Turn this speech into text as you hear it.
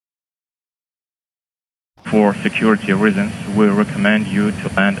For security reasons, we recommend you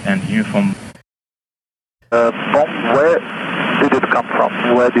to land and inform. From where did it come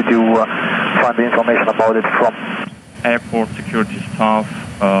from? Where did you find the information about it from? Airport security staff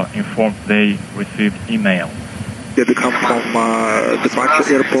informed they received email. Did it come from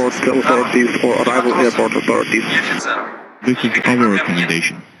departure airport authorities or arrival airport authorities? This is our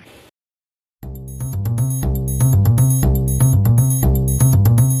recommendation.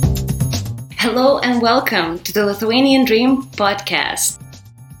 Hello and welcome to the Lithuanian Dream podcast.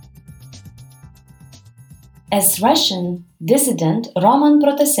 As Russian dissident Roman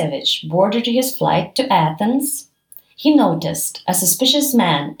Protasevich boarded his flight to Athens, he noticed a suspicious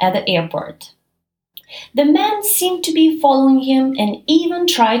man at the airport. The man seemed to be following him and even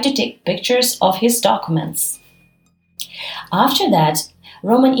tried to take pictures of his documents. After that,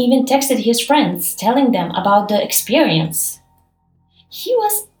 Roman even texted his friends telling them about the experience. He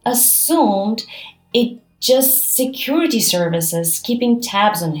was assumed it just security services keeping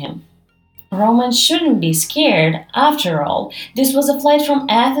tabs on him. Roman shouldn't be scared. After all, this was a flight from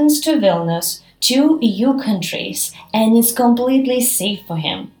Athens to Vilnius, 2 EU countries, and it's completely safe for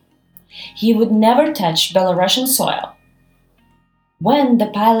him. He would never touch Belarusian soil. When the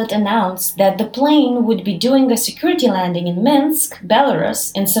pilot announced that the plane would be doing a security landing in Minsk,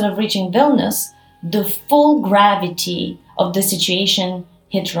 Belarus, instead of reaching Vilnius, the full gravity of the situation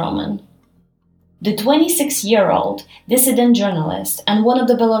hit Roman. The 26-year-old dissident journalist and one of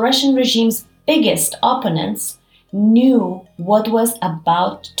the Belarusian regime's biggest opponents knew what was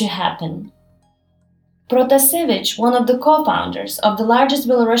about to happen. Protasevich, one of the co-founders of the largest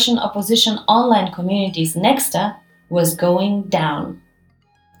Belarusian opposition online communities, Nexta, was going down.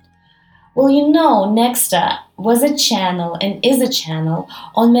 Well, you know, Nexta was a channel and is a channel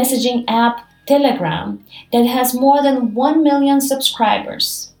on messaging app Telegram that has more than 1 million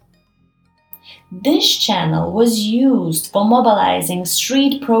subscribers. This channel was used for mobilizing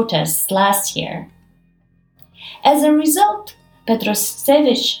street protests last year. As a result,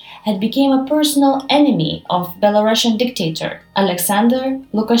 Protasevich had become a personal enemy of Belarusian dictator Alexander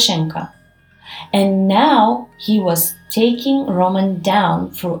Lukashenko, and now he was taking Roman down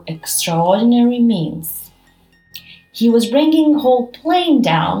through extraordinary means. He was bringing whole plane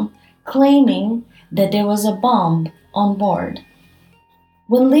down, claiming that there was a bomb on board.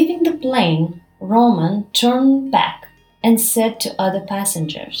 When leaving the plane, Roman turned back and said to other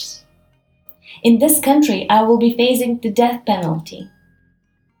passengers, "In this country, I will be facing the death penalty."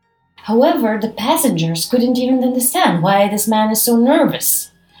 However, the passengers couldn't even understand why this man is so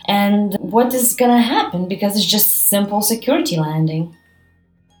nervous and what is gonna happen because it's just simple security landing.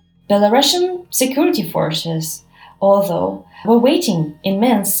 Belarusian security forces, although, were waiting in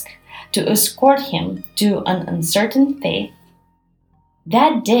Minsk to escort him to an uncertain fate.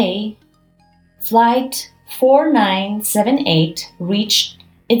 That day, Flight 4978 reached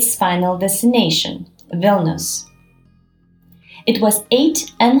its final destination, Vilnius. It was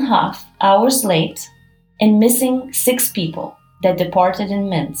 8.5 hours late and missing 6 people that departed in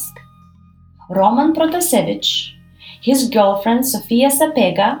Minsk. Roman Protasevich, his girlfriend Sofia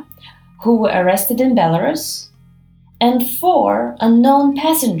Sapega, who were arrested in Belarus, and 4 unknown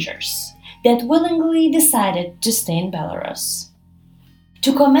passengers that willingly decided to stay in Belarus.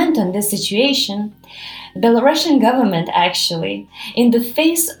 To comment on this situation, the Belarusian government actually, in the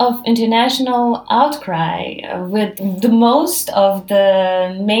face of international outcry with the most of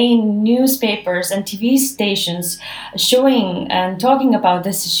the main newspapers and TV stations showing and talking about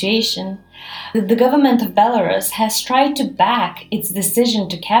this situation, the government of Belarus has tried to back its decision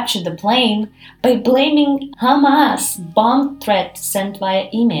to capture the plane by blaming Hamas bomb threat sent via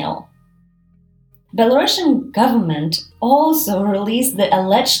email. Belarusian government also released the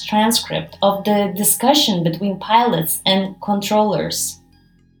alleged transcript of the discussion between pilots and controllers.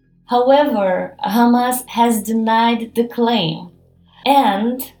 However, Hamas has denied the claim,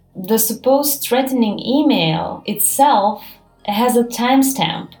 and the supposed threatening email itself has a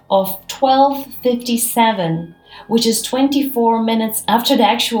timestamp of 12:57, which is 24 minutes after the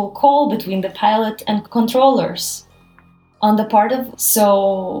actual call between the pilot and controllers. On the part of,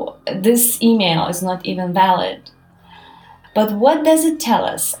 so this email is not even valid. But what does it tell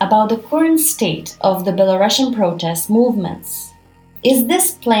us about the current state of the Belarusian protest movements? Is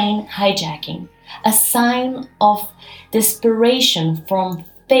this plane hijacking a sign of desperation from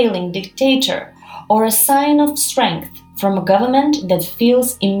failing dictator or a sign of strength from a government that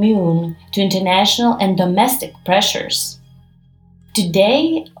feels immune to international and domestic pressures?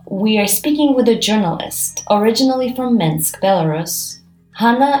 Today, we are speaking with a journalist originally from Minsk, Belarus,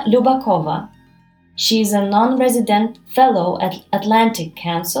 Hanna Lubakova. She is a non-resident fellow at Atlantic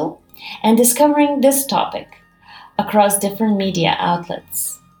Council and discovering this topic across different media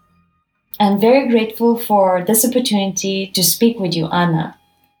outlets. I'm very grateful for this opportunity to speak with you, Anna.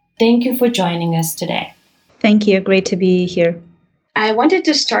 Thank you for joining us today. Thank you. Great to be here. I wanted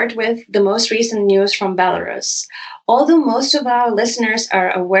to start with the most recent news from Belarus. Although most of our listeners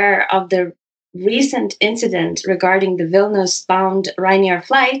are aware of the recent incident regarding the Vilnius-bound Ryanair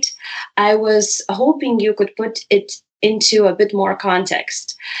flight, I was hoping you could put it into a bit more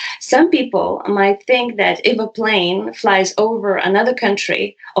context. Some people might think that if a plane flies over another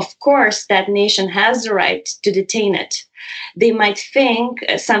country, of course that nation has the right to detain it. They might think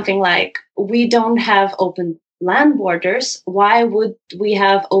something like, we don't have open land borders, why would we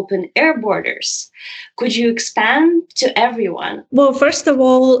have open air borders? Could you expand to everyone? Well, first of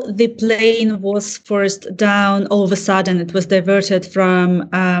all, the plane was forced down all of a sudden. It was diverted from,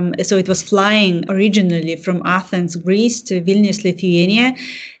 so it was flying originally from Athens, Greece to Vilnius, Lithuania.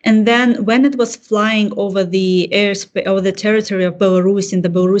 And then when it was flying over the airspace, over the territory of Belarus in the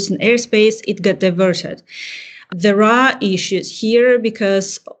Belarusian airspace, it got diverted. There are issues here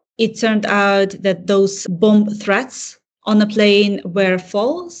because it turned out that those bomb threats on a plane were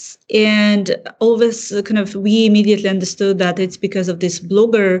false. And all this we immediately understood that it's because of this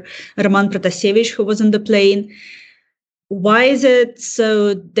blogger, Roman Protasevich, who was on the plane. Why is it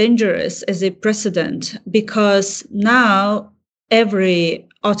so dangerous as a precedent? Because now every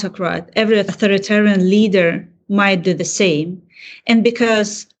autocrat, every authoritarian leader might do the same. And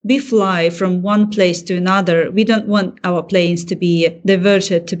because we fly from one place to another, we don't want our planes to be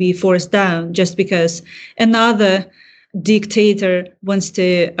diverted, to be forced down just because another dictator wants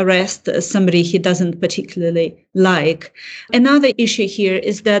to arrest somebody he doesn't particularly like. Another issue here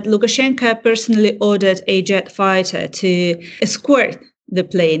is that Lukashenko personally ordered a jet fighter to escort the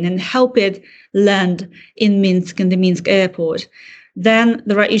plane and help it land in Minsk, in the Minsk airport. Then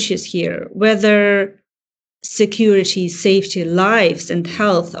there are issues here, whether security, safety, lives, and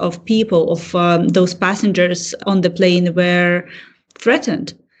health of people, of those passengers on the plane were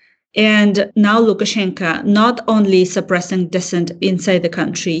threatened. And now Lukashenko not only suppressing dissent inside the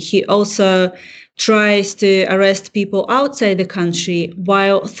country, he also tries to arrest people outside the country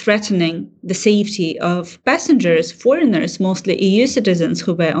while threatening the safety of passengers, foreigners, mostly EU citizens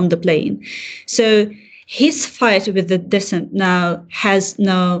who were on the plane. So his fight with the dissent now has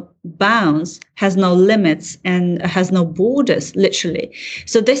no bounds, has no limits, and has no borders, literally.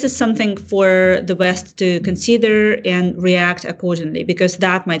 So this is something for the West to consider and react accordingly, because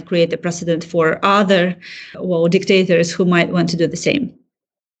that might create a precedent for other dictators who might want to do the same.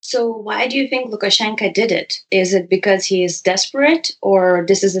 So why do you think Lukashenko did it? Is it because he is desperate, or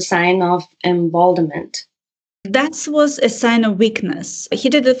this is a sign of emboldenment? That was a sign of weakness. He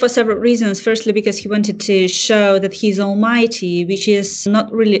did it for several reasons. Firstly, because he wanted to show that he's almighty, which is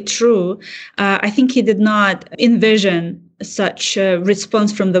not really true. I think he did not envision such a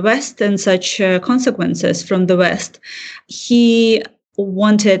response from the West and such consequences from the West. He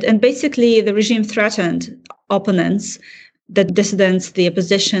wanted, and basically the regime threatened opponents, the dissidents, the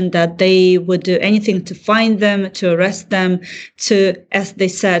opposition, that they would do anything to find them, to arrest them, to, as they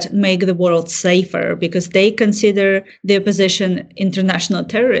said, make the world safer, because they consider the opposition international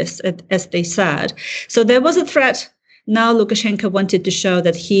terrorists, as they said. So there was a threat. Now Lukashenko wanted to show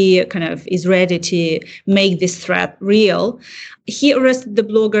that he is ready to make this threat real. He arrested the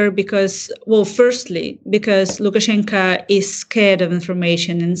blogger because Lukashenko is scared of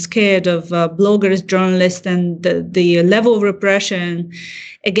information and scared of bloggers, journalists, and the level of repression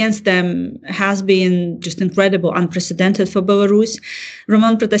against them has been just incredible, unprecedented for Belarus.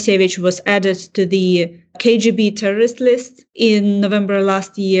 Roman Protasevich was added to the KGB terrorist list in November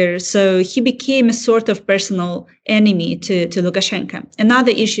last year. So he became a sort of personal enemy to Lukashenko.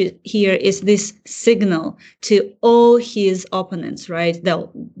 Another issue here is this signal to all his opponents, right?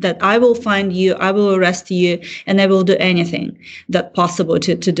 That I will find you, I will arrest you, and I will do anything that's possible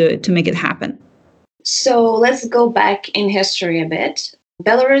to do it, to make it happen. So let's go back in history a bit.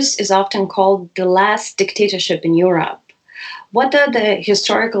 Belarus is often called the last dictatorship in Europe. What are the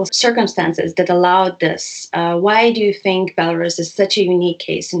historical circumstances that allowed this? Why do you think Belarus is such a unique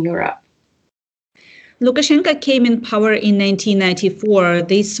case in Europe? Lukashenko came in power in 1994.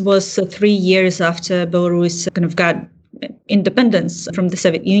 This was 3 years after Belarus got independence from the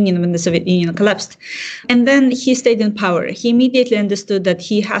Soviet Union, when the Soviet Union collapsed. And then he stayed in power. He immediately understood that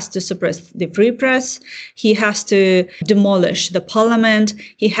he has to suppress the free press. He has to demolish the parliament.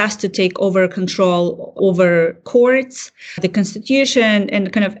 He has to take over control over courts, the constitution, and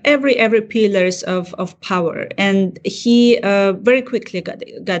every pillars of power. And he very quickly got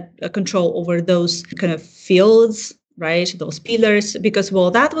control over those fields, right? Those pillars, because,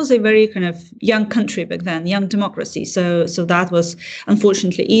 well, that was a very kind of young country back then, young democracy. So that was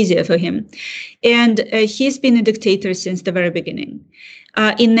unfortunately easier for him. And he's been a dictator since the very beginning.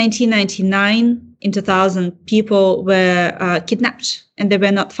 In 1999, in 2000, people were kidnapped and they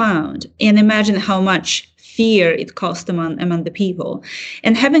were not found. And imagine how much fear it caused among the people.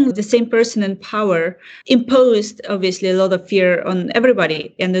 And having the same person in power imposed, obviously, a lot of fear on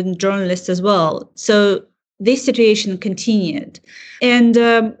everybody and the journalists as well. So this situation continued. And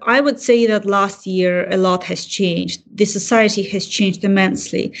I would say that last year, a lot has changed. The society has changed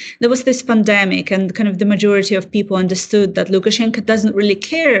immensely. There was this pandemic, and kind of the majority of people understood that Lukashenko doesn't really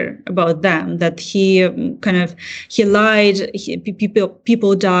care about them, that he lied,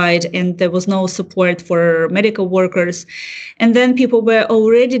 people died, and there was no support for medical workers. And then people were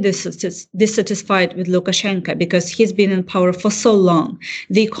already dissatisfied with Lukashenko because he's been in power for so long.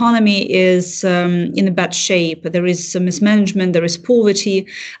 The economy is in a bad shape. There is mismanagement, there is poverty,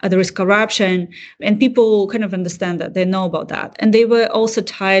 there is corruption, and people kind of understand that, they know about that. And they were also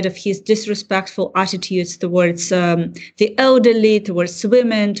tired of his disrespectful attitudes towards the elderly, towards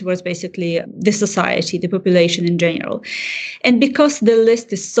women, towards basically the society, the population in general. And because the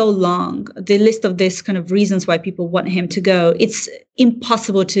list is so long, the list of these kind of reasons why people want him to go, it's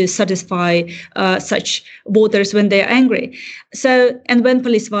impossible to satisfy such voters when they're angry. So, and when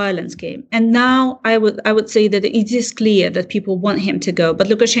police violence came, and now I would say that it is clear that people want him to go, but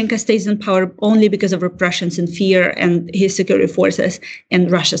Lukashenko stays in power only because of repressions and fear and his security forces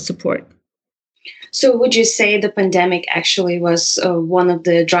and Russia's support. So would you say the pandemic actually was one of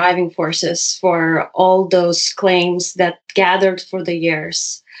the driving forces for all those claims that gathered for the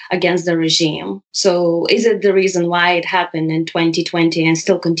years against the regime? So is it the reason why it happened in 2020 and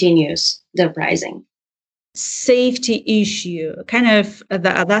still continues, the uprising? Safety issue,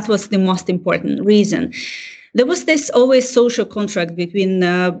 that was the most important reason. There was this always social contract between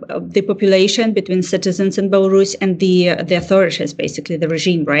the population, between citizens in Belarus and the authorities, basically the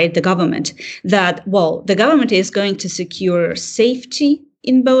regime, right, the government, that, well, the government is going to secure safety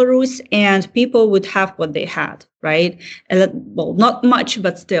in Belarus and people would have what they had, right? Well, not much,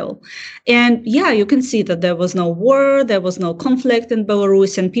 but still. And yeah, you can see that there was no war, there was no conflict in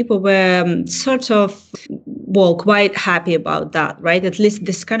Belarus, and people were quite happy about that, right? At least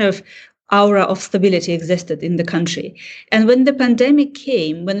this kind of aura of stability existed in the country. And when the pandemic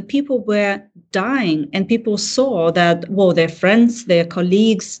came, when people were dying and people saw that, their friends, their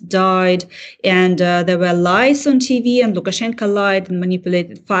colleagues died, and there were lies on TV and Lukashenko lied and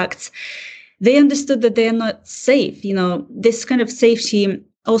manipulated facts, they understood that they are not safe. This kind of safety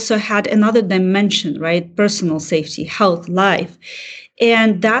also had another dimension, right? Personal safety, health, life.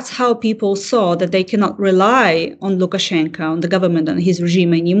 And that's how people saw that they cannot rely on Lukashenko, on the government, on his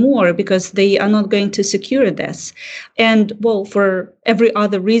regime anymore, because they are not going to secure this. And, for every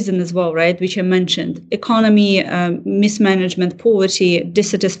other reason as well, right, which I mentioned, economy, mismanagement, poverty,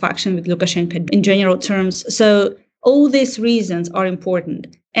 dissatisfaction with Lukashenko in general terms. So all these reasons are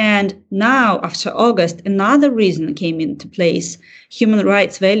important. And now, after August, another reason came into place, human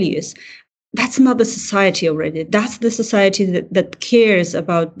rights values. That's another society already. That's the society that cares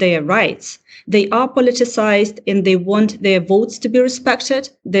about their rights. They are politicized and they want their votes to be respected,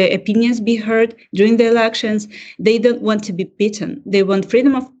 their opinions be heard during the elections. They don't want to be beaten. They want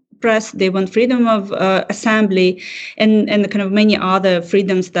freedom of press, they want freedom of assembly and kind of many other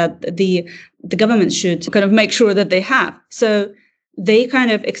freedoms that the government should kind of make sure that they have. So they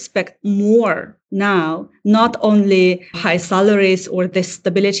kind of expect more now, not only high salaries or the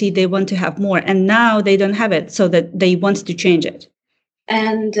stability, they want to have more. And now they don't have it, so that they want to change it.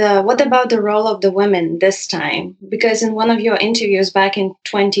 And what about the role of the women this time? Because in one of your interviews back in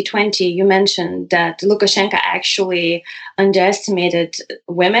 2020, you mentioned that Lukashenko actually underestimated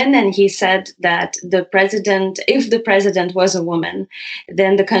women. And he said that if the president was a woman,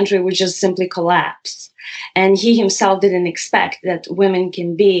 then the country would just simply collapse. And he himself didn't expect that women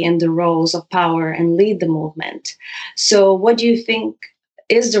can be in the roles of power and lead the movement. So what do you think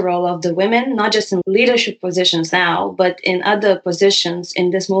is the role of the women, not just in leadership positions now, but in other positions in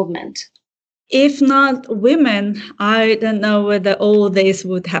this movement? If not women, I don't know whether all this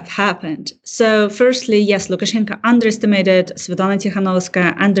would have happened. So firstly, yes, Lukashenko underestimated Svetlana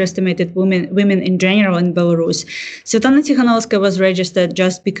Tikhanovskaya, underestimated women in general in Belarus. Svetlana Tikhanovskaya was registered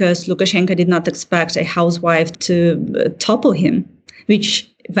just because Lukashenko did not expect a housewife to topple him, which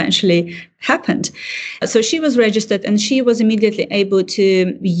eventually happened. So she was registered and she was immediately able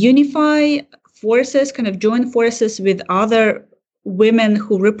to unify forces, kind of join forces with other women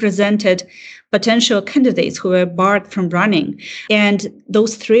who represented potential candidates who were barred from running. And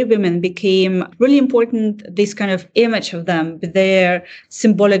those 3 women became really important, this kind of image of them, with their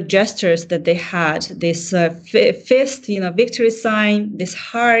symbolic gestures that they had, this fist, victory sign, this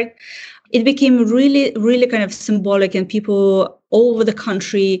heart. It became really, really kind of symbolic, and people all over the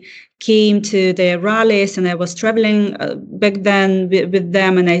country came to their rallies, and I was traveling back then with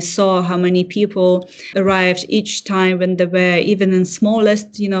them, and I saw how many people arrived each time when they were even in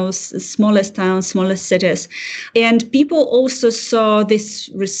smallest towns, smallest cities. And people also saw this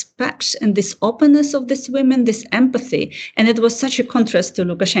respect and this openness of these women, this empathy, and it was such a contrast to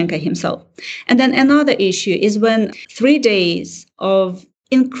Lukashenko himself. And then another issue is when 3 days of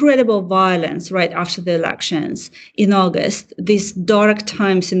incredible violence right after the elections in August, these dark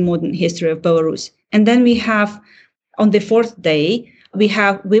times in modern history of Belarus. And then we have, on the 4th day, we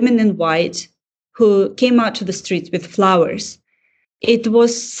have women in white who came out to the streets with flowers. It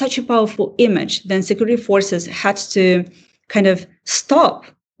was such a powerful image. Then security forces had to kind of stop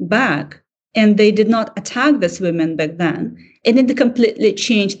back, and they did not attack these women back then. And it completely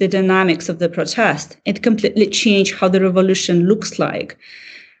changed the dynamics of the protest. It completely changed how the revolution looks like.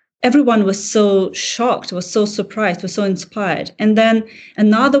 Everyone was so shocked, was so surprised, was so inspired. And then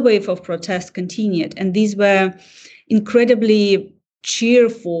another wave of protest continued, and these were incredibly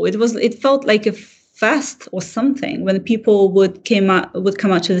cheerful. It felt like a fest or something when people would come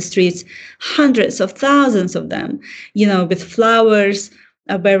out to the streets, hundreds of thousands of them, with flowers,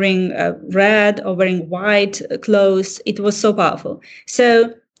 wearing red or wearing white clothes. It was so powerful.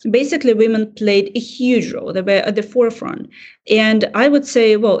 So basically, women played a huge role. They were at the forefront. And I would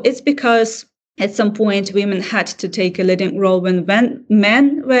say, well, it's because at some point women had to take a leading role when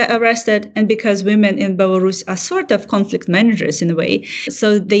men were arrested, and because women in Belarus are sort of conflict managers in a way.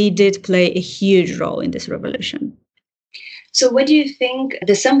 So they did play a huge role in this revolution. So what do you think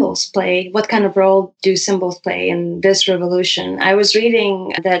the symbols play? What kind of role do symbols play in this revolution? I was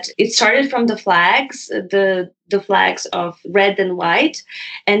reading that it started from the flags, the flags of red and white,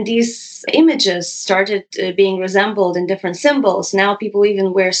 and these images started being resembled in different symbols. Now people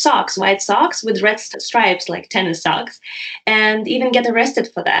even wear socks, white socks with red stripes like tennis socks, and even get arrested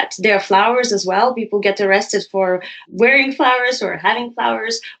for that. There are flowers as well. People get arrested for wearing flowers or having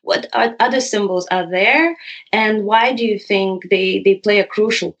flowers. What other symbols are there, and why do you think they play a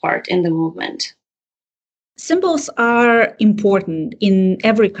crucial part in the movement? Symbols are important in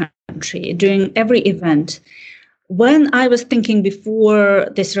every country, during every event. When I was thinking before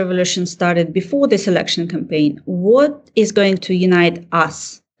this revolution started, before this election campaign, what is going to unite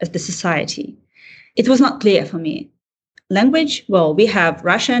us as the society? It was not clear for me. Language, well, we have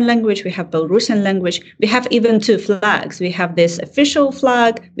Russian language, we have Belarusian language, we have even 2 flags. We have this official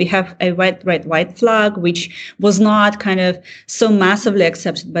flag, we have a white flag, which was not kind of so massively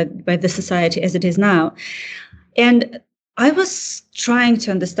accepted by the society as it is now. And I was trying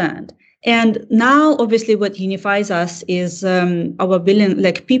to understand. And now, obviously, what unifies us is our willing,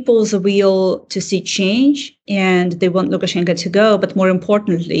 like people's will to see change, and they want Lukashenko to go. But more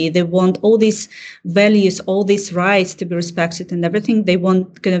importantly, they want all these values, all these rights to be respected and everything. They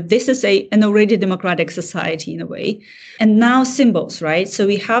want this is an already democratic society in a way. And now symbols, right? So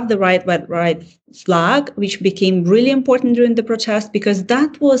we have the right flag, which became really important during the protest because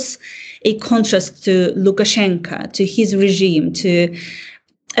that was a contrast to Lukashenko, to his regime, to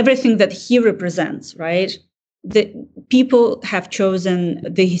everything that he represents, right? The people have chosen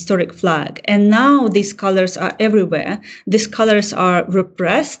the historic flag. And now these colors are everywhere. These colors are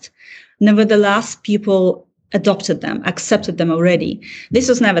repressed. Nevertheless, people adopted them, accepted them already. This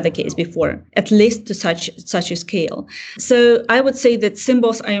was never the case before, at least to such a scale. So I would say that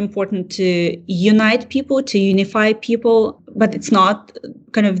symbols are important to unite people, to unify people, but it's not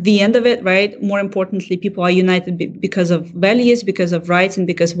kind of the end of it, right? More importantly, people are united because of values, because of rights, and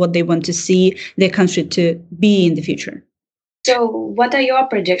because what they want to see their country to be in the future. So what are your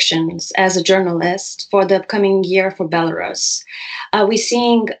predictions as a journalist for the upcoming year for Belarus? Are we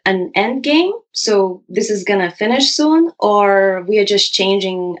seeing an end game? So this is going to finish soon, or we are just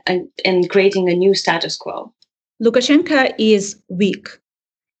changing and creating a new status quo? Lukashenko is weak.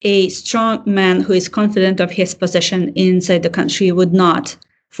 A strong man who is confident of his position inside the country would not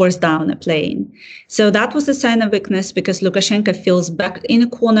force down a plane. So that was a sign of weakness because Lukashenko feels back in a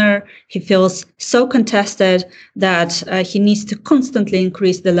corner. He feels so contested that he needs to constantly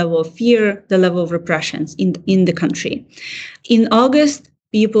increase the level of fear, the level of repressions in the country. In August,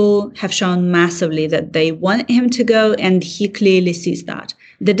 people have shown massively that they want him to go, and he clearly sees that.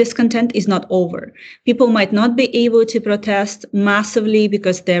 the discontent is not over. People might not be able to protest massively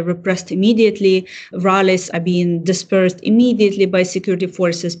because they're repressed immediately. Rallies are being dispersed immediately by security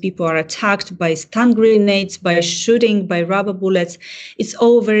forces. People are attacked by stun grenades, by shooting, by rubber bullets. It's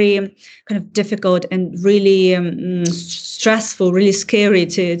all very kind of difficult and really stressful, really scary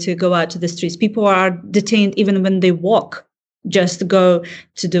to go out to the streets. People are detained even when they walk, just go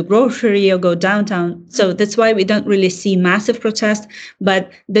to the grocery or go downtown. So that's why we don't really see massive protest,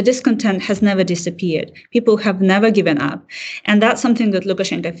 but the discontent has never disappeared. People have never given up. And that's something that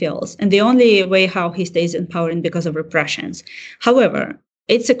Lukashenko feels. And the only way how he stays in power is because of repressions. However,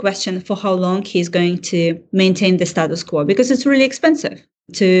 it's a question for how long he's going to maintain the status quo, because it's really expensive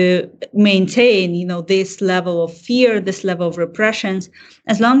to maintain, this level of fear, this level of repressions.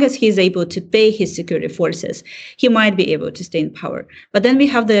 As long as he's able to pay his security forces, he might be able to stay in power. But then we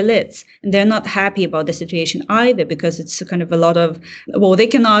have the elites, and they're not happy about the situation either, because it's kind of a lot of, they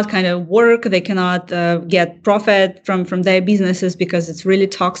cannot kind of work, they cannot get profit from their businesses because it's really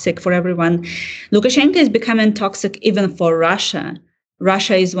toxic for everyone. Lukashenko is becoming toxic even for Russia.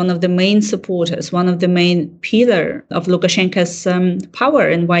 Russia is one of the main supporters, one of the main pillar of Lukashenko's power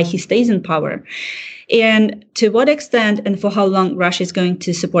and why he stays in power. And to what extent and for how long Russia is going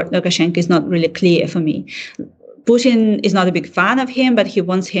to support Lukashenko is not really clear for me. Putin is not a big fan of him, but he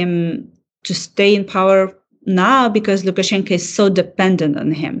wants him to stay in power now because Lukashenko is so dependent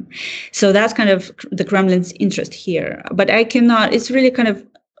on him. So that's kind of the Kremlin's interest here. But it's really kind of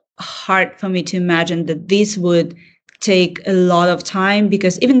hard for me to imagine that this would take a lot of time,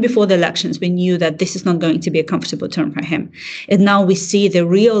 because even before the elections, we knew that this is not going to be a comfortable term for him. And now we see the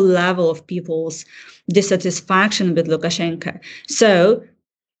real level of people's dissatisfaction with Lukashenko. So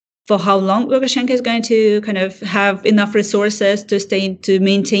for how long Lukashenko is going to kind of have enough resources to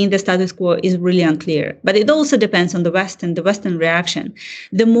maintain the status quo is really unclear. But it also depends on the West and the Western reaction.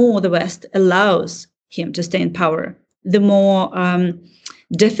 The more the West allows him to stay in power, the more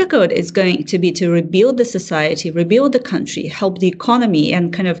difficult it's going to be to rebuild the society, rebuild the country, help the economy,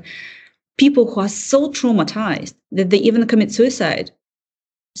 and kind of people who are so traumatized that they even commit suicide.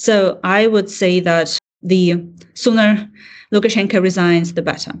 So I would say that the sooner Lukashenko resigns, the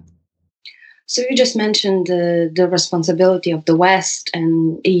better. So you just mentioned the responsibility of the West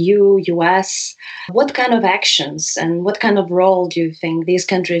and EU, US. What kind of actions and what kind of role do you think these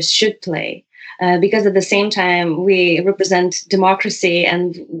countries should play? Because at the same time, we represent democracy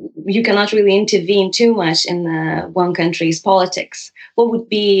and you cannot really intervene too much in one country's politics. What would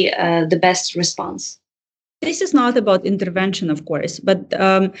be the best response? This is not about intervention, of course, but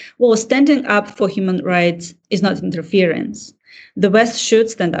standing up for human rights is not interference. The West should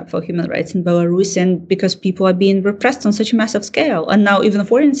stand up for human rights in Belarus, and because people are being repressed on such a massive scale, and now even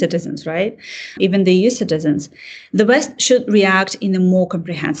foreign citizens, right? Even the EU citizens. The West should react in a more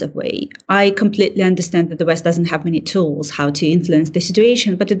comprehensive way. I completely understand that the West doesn't have many tools how to influence the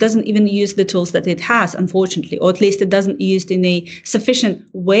situation, but it doesn't even use the tools that it has, unfortunately, or at least it doesn't use it in a sufficient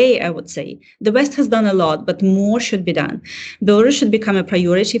way, I would say. The West has done a lot, but more should be done. Belarus should become a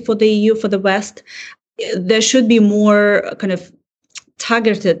priority for the EU, for the West. There should be more kind of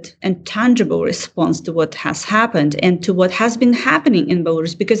targeted and tangible response to what has happened and to what has been happening in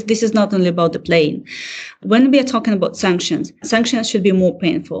Belarus, because this is not only about the plane. When we are talking about sanctions, sanctions should be more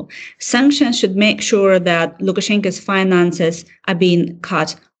painful. Sanctions should make sure that Lukashenko's finances are being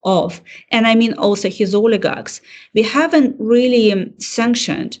cut off. And I mean also his oligarchs. We haven't really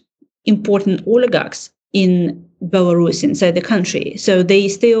sanctioned important oligarchs in Belarus, inside the country. So they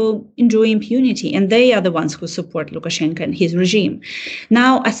still enjoy impunity, and they are the ones who support Lukashenko and his regime.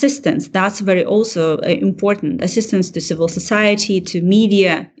 Now, assistance, that's very also important. Assistance to civil society, to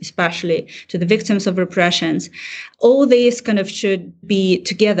media, especially to the victims of repressions. All these kind of should be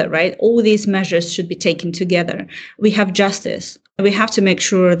together, right? All these measures should be taken together. We have justice. We have to make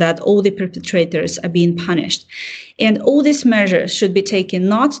sure that all the perpetrators are being punished. And all these measures should be taken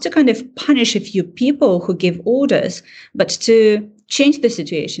not to kind of punish a few people who give orders, but to change the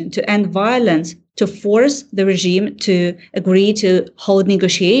situation, to end violence, to force the regime to agree to hold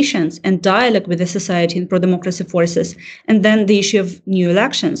negotiations and dialogue with the society and pro-democracy forces. And then the issue of new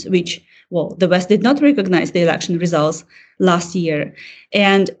elections, which, the West did not recognize the election results last year.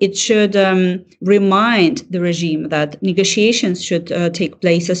 And it should remind the regime that negotiations should take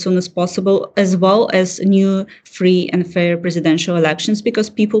place as soon as possible, as well as new, free and fair presidential elections, because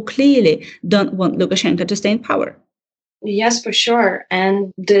people clearly don't want Lukashenko to stay in power. Yes, for sure.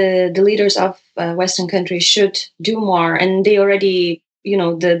 And the leaders of Western countries should do more. And they already,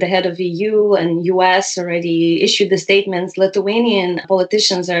 the head of EU and US already issued the statements. Lithuanian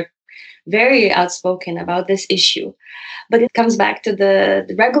politicians are very outspoken about this issue. But it comes back to the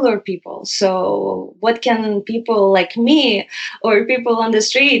regular people. So what can people like me or people on the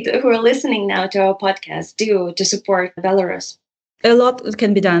street who are listening now to our podcast do to support Belarus? A lot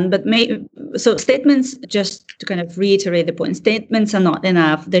can be done, but so statements, just to kind of reiterate the point, statements are not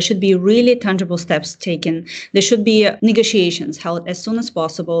enough. There should be really tangible steps taken. There should be negotiations held as soon as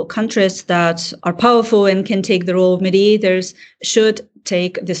possible. Countries that are powerful and can take the role of mediators should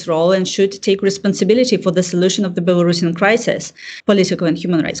take this role and should take responsibility for the solution of the Belarusian crisis, political and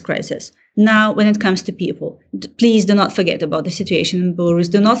human rights crisis. Now, when it comes to people, please do not forget about the situation in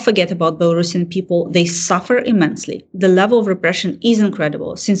Belarus. Do not forget about Belarusian people. They suffer immensely. The level of repression is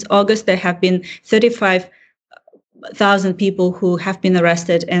incredible. Since August, there have been 35,000 people who have been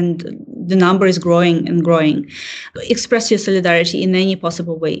arrested, and the number is growing and growing. Express your solidarity in any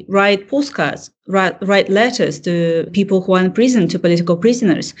possible way. Write postcards, write letters to people who are in prison, to political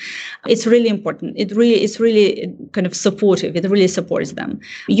prisoners. It's really important. It's really kind of supportive. It really supports them.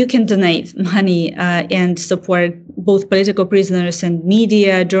 You can donate money and support both political prisoners and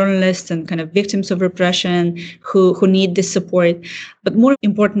media, journalists, and kind of victims of repression who need this support. But more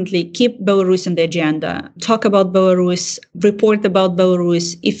importantly, keep Belarus on the agenda. Talk about Belarus, report about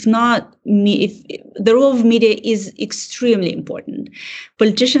Belarus. If the role of media is extremely important.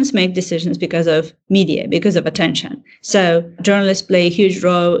 Politicians make decisions because of media, because of attention. So journalists play a huge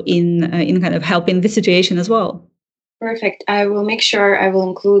role in kind of helping the situation as well. Perfect. I will make sure I will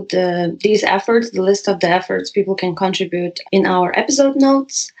include these efforts, the list of the efforts people can contribute in our episode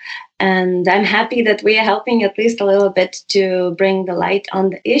notes. And I'm happy that we are helping at least a little bit to bring the light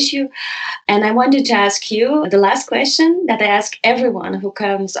on the issue. And I wanted to ask you the last question that I ask everyone who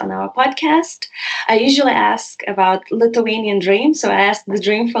comes on our podcast. I usually ask about Lithuanian dream. So I asked the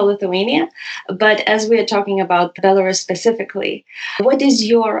dream for Lithuania. But as we are talking about Belarus specifically, what is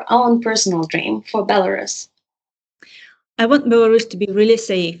your own personal dream for Belarus? I want Belarus to be really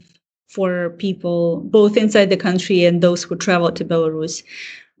safe for people, both inside the country and those who travel to Belarus.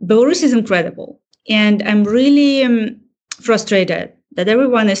 Belarus is incredible. And I'm really frustrated that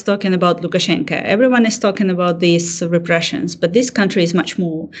everyone is talking about Lukashenko. Everyone is talking about these repressions, but this country is much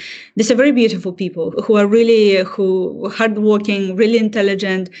more. These are very beautiful people who are hardworking, really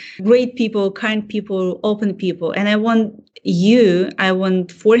intelligent, great people, kind people, open people. And I want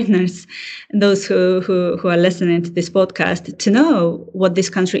foreigners, those who are listening to this podcast, to know what this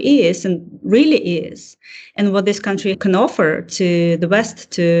country is and really is, and what this country can offer to the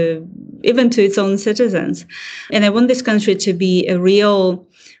West, even to its own citizens. And I want this country to be a real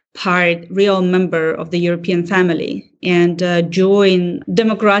member of the European family and join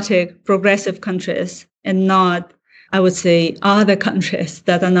democratic, progressive countries and not, I would say, other countries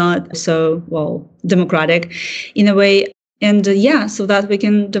that are not so, democratic in a way. And so that we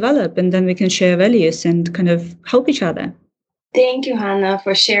can develop and then we can share values and kind of help each other. Thank you, Hanna,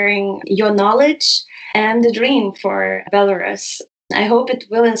 for sharing your knowledge and the dream for Belarus. I hope it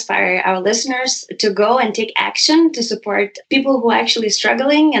will inspire our listeners to go and take action to support people who are actually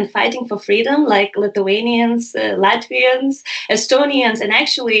struggling and fighting for freedom, like Lithuanians, Latvians, Estonians, and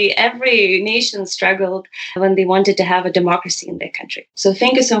actually every nation struggled when they wanted to have a democracy in their country. So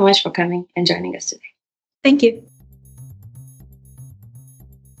thank you so much for coming and joining us today. Thank you.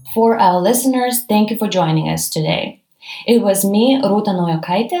 For our listeners, thank you for joining us today. It was me, Ruta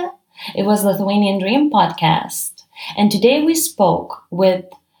Naujokaitė. It was Lithuanian Dream Podcast. And today we spoke with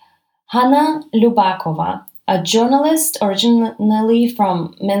Hanna Liubakova, a journalist originally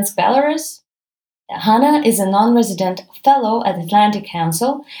from Minsk, Belarus. Hanna is a non-resident fellow at Atlantic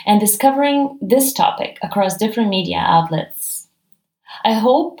Council and discovering this topic across different media outlets. I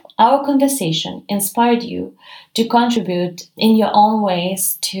hope our conversation inspired you to contribute in your own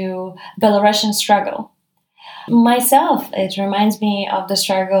ways to Belarusian struggle. Myself, it reminds me of the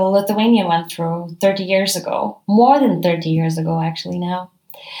struggle Lithuania went through 30 years ago, more than 30 years ago actually now.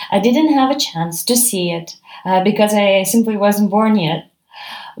 I didn't have a chance to see it because I simply wasn't born yet.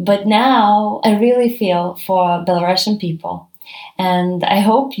 But now I really feel for Belarusian people, and I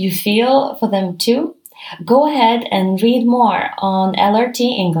hope you feel for them too. Go ahead and read more on LRT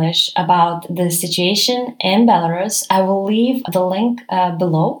English about the situation in Belarus. I will leave the link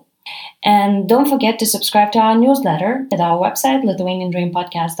below. And don't forget to subscribe to our newsletter at our website,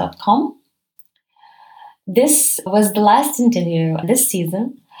 LithuanianDreamPodcast.com. This was the last interview this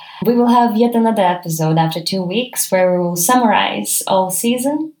season. We will have yet another episode after 2 weeks where we will summarize all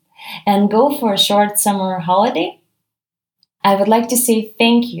season and go for a short summer holiday. I would like to say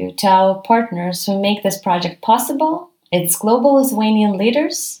thank you to our partners who make this project possible. It's Global Lithuanian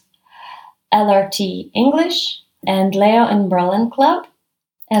Leaders, LRT English, and Leo and Berlin Club.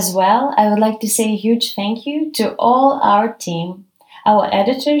 As well, I would like to say a huge thank you to all our team, our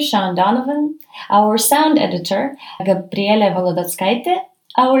editor, Sean Donovan, our sound editor, Gabriele Volodotskaite,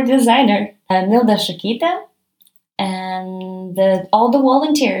 our designer, Nilda Shakita, and all the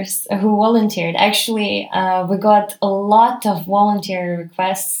volunteers who volunteered. Actually, we got a lot of volunteer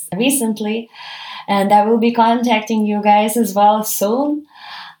requests recently, and I will be contacting you guys as well soon.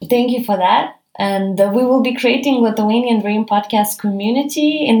 Thank you for that. And we will be creating Lithuanian Dream podcast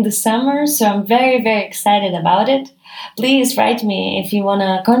community in the summer, so I'm very, very excited about it. Please write me if you want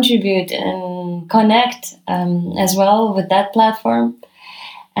to contribute and connect as well with that platform.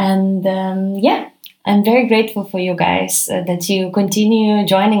 And I'm very grateful for you guys that you continue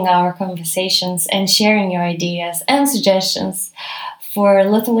joining our conversations and sharing your ideas and suggestions for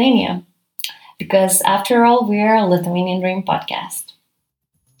Lithuania. Because after all, we are a Lithuanian Dream podcast.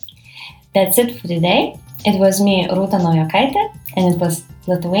 That's it for today. It was me, Rūta Naujokaitė, and it was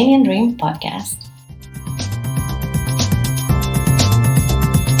Lithuanian Dream Podcast.